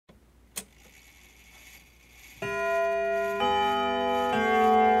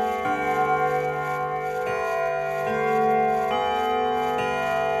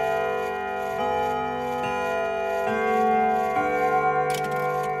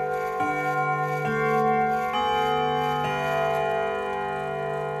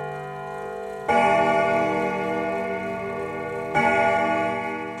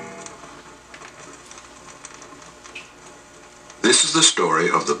is the story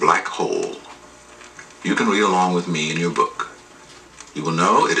of the black hole. You can read along with me in your book. You will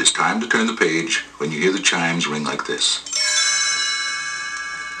know it is time to turn the page when you hear the chimes ring like this.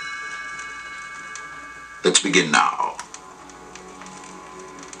 Let's begin now.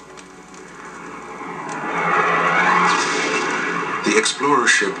 The explorer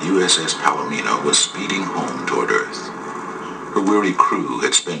ship USS Palomino was speeding home toward Earth. Her weary crew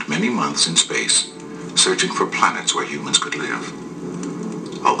had spent many months in space, searching for planets where humans could live.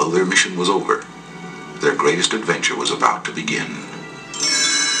 Although their mission was over, their greatest adventure was about to begin.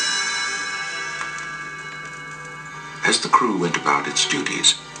 As the crew went about its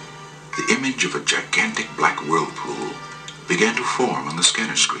duties, the image of a gigantic black whirlpool began to form on the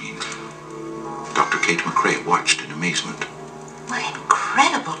scanner screen. Dr. Kate McCrae watched in amazement. What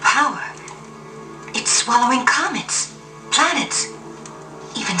incredible power! It's swallowing comets, planets,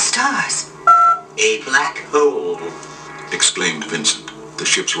 even stars. A black hole. Exclaimed Vincent, the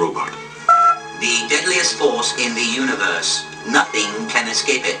ship's robot. The deadliest force in the universe. Nothing can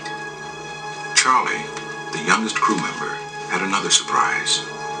escape it. Charlie, the youngest crew member, had another surprise.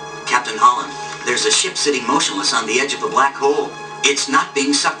 Captain Holland, there's a ship sitting motionless on the edge of a black hole. It's not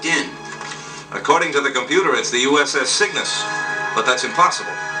being sucked in. According to the computer, it's the USS Cygnus. But that's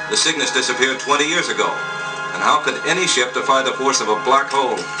impossible. The Cygnus disappeared 20 years ago. And how could any ship defy the force of a black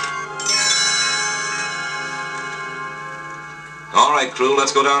hole? All right, crew,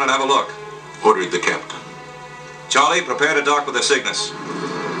 let's go down and have a look, ordered the captain. Charlie, prepare to dock with the Cygnus.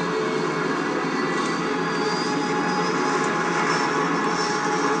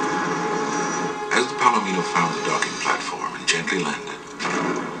 As the Palomino found the docking platform and gently landed,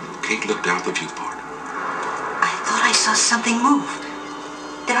 Kate looked out the viewport. I thought I saw something move.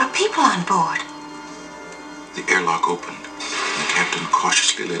 There are people on board. The airlock opened, and the captain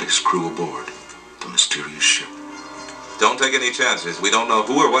cautiously led his crew aboard the mysterious ship. Don't take any chances. We don't know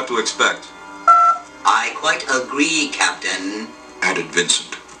who or what to expect. I quite agree, Captain, added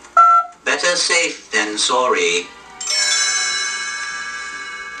Vincent. Better safe than sorry.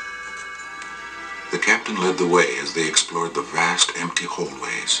 The captain led the way as they explored the vast, empty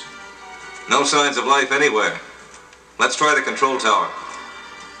hallways. No signs of life anywhere. Let's try the control tower.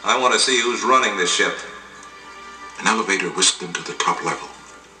 I want to see who's running this ship. An elevator whisked them to the top level.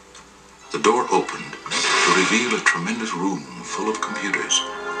 The door opened to reveal a tremendous room full of computers.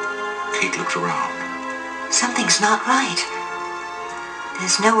 Kate looked around. Something's not right.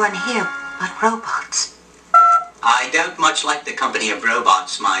 There's no one here but robots. I don't much like the company of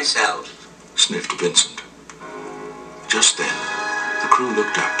robots myself, sniffed Vincent. Just then, the crew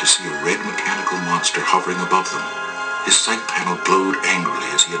looked up to see a red mechanical monster hovering above them. His sight panel glowed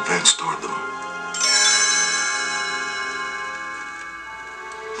angrily as he advanced toward them.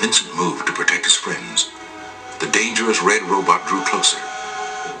 Vincent moved to protect his friends. The dangerous red robot drew closer.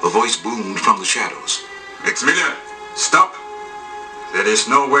 A voice boomed from the shadows. Maximilian, stop! There is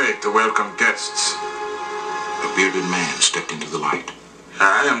no way to welcome guests. A bearded man stepped into the light.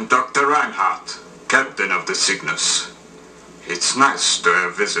 I am Dr. Reinhardt, captain of the Cygnus. It's nice to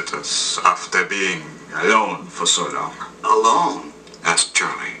have visitors after being alone for so long. Alone? Asked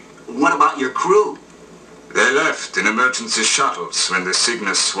Charlie. What about your crew? They left in emergency shuttles when the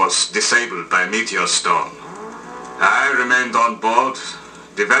Cygnus was disabled by a meteor storm. I remained on board,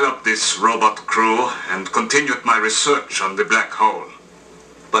 developed this robot crew, and continued my research on the black hole.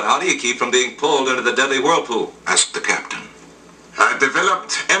 But how do you keep from being pulled into the deadly whirlpool? Asked the captain. I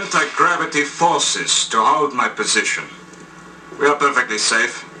developed anti-gravity forces to hold my position. We are perfectly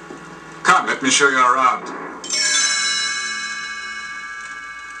safe. Come, let me show you around.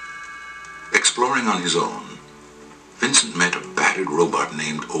 Exploring on his own, Vincent met a battered robot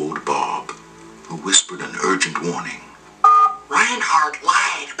named Old Bob, who whispered an urgent warning. Reinhardt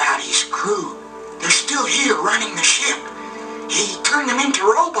lied about his crew. They're still here running the ship. He turned them into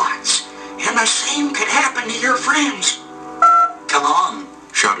robots, and the same could happen to your friends. Come on,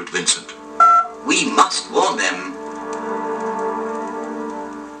 shouted Vincent. We must warn them.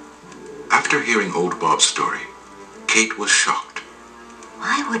 After hearing Old Bob's story, Kate was shocked.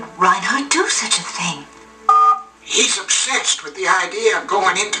 Why would Reinhardt do such a thing? He's obsessed with the idea of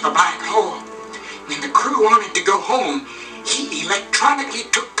going into the black hole. When the crew wanted to go home, he electronically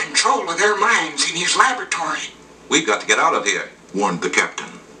took control of their minds in his laboratory. We've got to get out of here, warned the captain.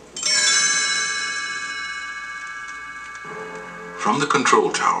 From the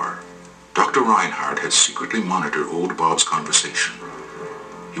control tower, Dr. Reinhardt had secretly monitored Old Bob's conversation.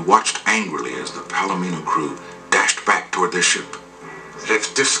 He watched angrily as the Palomino crew dashed back toward their ship.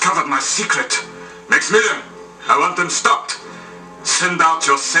 They've discovered my secret. Maximilian, I want them stopped. Send out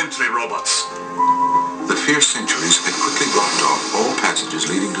your sentry robots. The fierce centuries had quickly blocked off all passages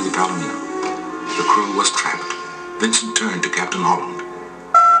leading to the Palomino. The crew was trapped. Vincent turned to Captain Holland.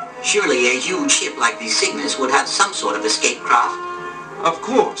 Surely a huge ship like the Cygnus would have some sort of escape craft. Of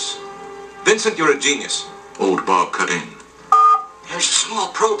course. Vincent, you're a genius. Old Bob cut in. There's a small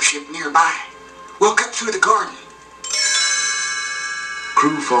probe ship nearby. We'll cut through the garden.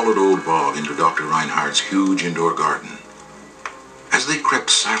 Crew followed Old Bob into Dr. Reinhardt's huge indoor garden. As they crept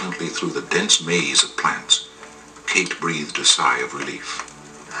silently through the dense maze of plants, Kate breathed a sigh of relief.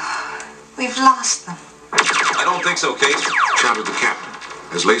 We've lost them. I don't think so, Kate. Shouted the captain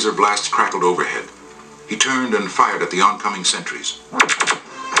as laser blasts crackled overhead. He turned and fired at the oncoming sentries.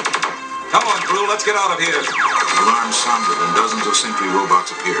 Come on, crew, let's get out of here. Alarms sounded and dozens of sentry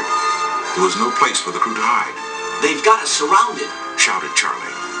robots appeared. There was no place for the crew to hide. They've got us surrounded. Shouted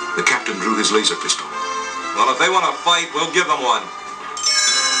Charlie. The captain drew his laser pistol. Well, if they want to fight, we'll give them one.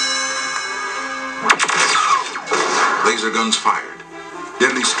 Laser guns fired.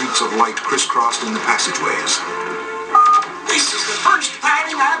 Deadly streaks of light crisscrossed in the passageways. This is the first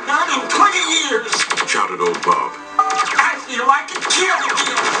fighting I've done in 20 years. Shouted Old Bob. I feel like a kid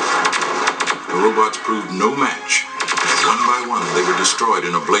again. The robots proved no match. One by one, they were destroyed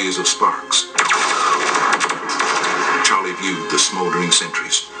in a blaze of sparks. Charlie viewed the smoldering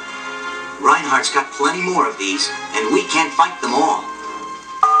sentries. Reinhardt's got plenty more of these, and we can't fight them all.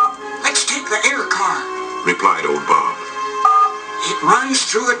 Let's take the air car. Replied Old Bob. It runs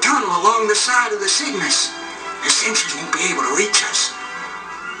through a tunnel along the side of the Cygnus. The sentries won't be able to reach us.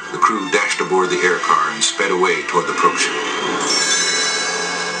 The crew dashed aboard the air car and sped away toward the probe ship.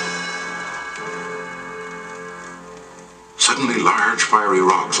 Suddenly, large fiery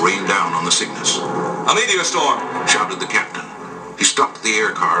rocks rained down on the Cygnus. A meteor storm! Shouted the captain. He stopped the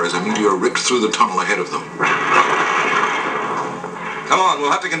air car as a meteor ripped through the tunnel ahead of them. Come on,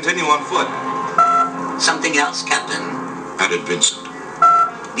 we'll have to continue on foot. Something else, Captain? Added Vincent.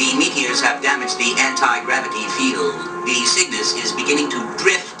 The meteors have damaged the anti-gravity field. The Cygnus is beginning to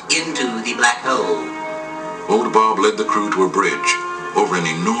drift into the black hole. Old Bob led the crew to a bridge over an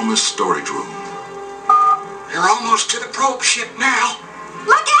enormous storage room. We're almost to the probe ship now.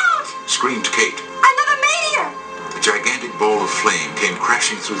 Look out! Screamed Kate. Another meteor! A gigantic ball of flame came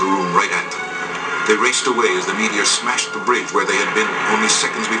crashing through the room right at them. They raced away as the meteor smashed the bridge where they had been only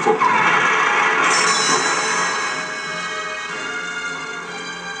seconds before.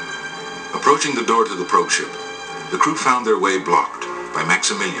 Approaching the door to the probe ship, the crew found their way blocked by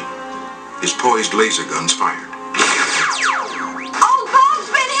Maximilian. His poised laser guns fired. Old Bob's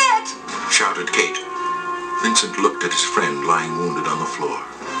been hit! Shouted Kate. Vincent looked at his friend lying wounded on the floor.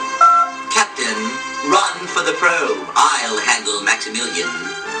 Captain, run for the probe. I'll handle Maximilian.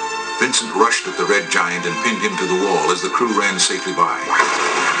 Vincent rushed at the red giant and pinned him to the wall as the crew ran safely by.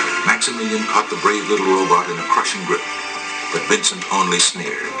 Maximilian caught the brave little robot in a crushing grip, but Vincent only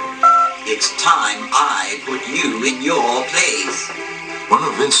sneered. It's time I put you in your place. One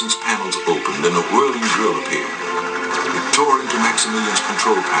of Vincent's panels opened and a whirling drill appeared. It tore into Maximilian's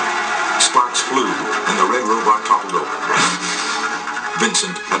control panel. Sparks flew and the red robot toppled over.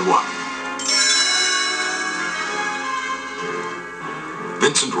 Vincent had won.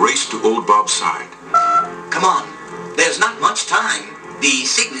 Vincent raced to Old Bob's side. Come on. There's not much time. The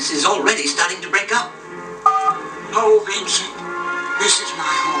Cygnus is already starting to break up. No, Vincent. This is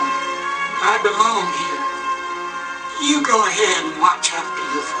my home. I belong here. You go ahead and watch after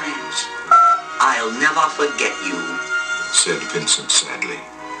your friends. I'll never forget you. Said Vincent sadly.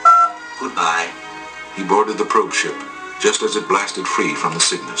 Goodbye. He boarded the probe ship just as it blasted free from the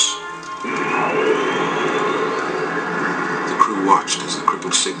Cygnus. The crew watched as the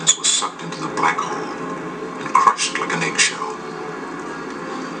crippled Cygnus was sucked into the black hole and crushed like an eggshell.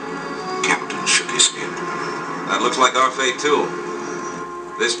 The captain shook his head. That looks like our fate, too.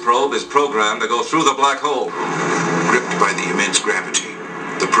 This probe is programmed to go through the black hole. Gripped by the immense gravity,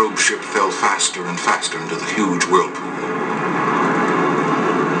 the probe ship fell faster and faster into the huge whirlpool.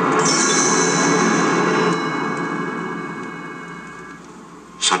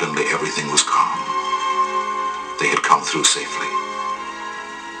 Suddenly, everything was calm. They had come through safely.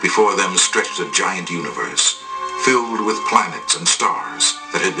 Before them stretched a giant universe, filled with planets and stars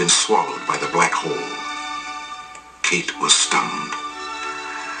that had been swallowed by the black hole. Kate was stunned.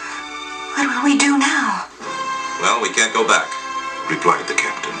 What will we do now? Well, we can't go back, Replied the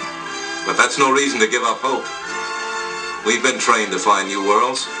captain. but that's no reason to give up hope. We've been trained to find new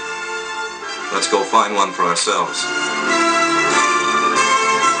worlds. Let's go find one for ourselves.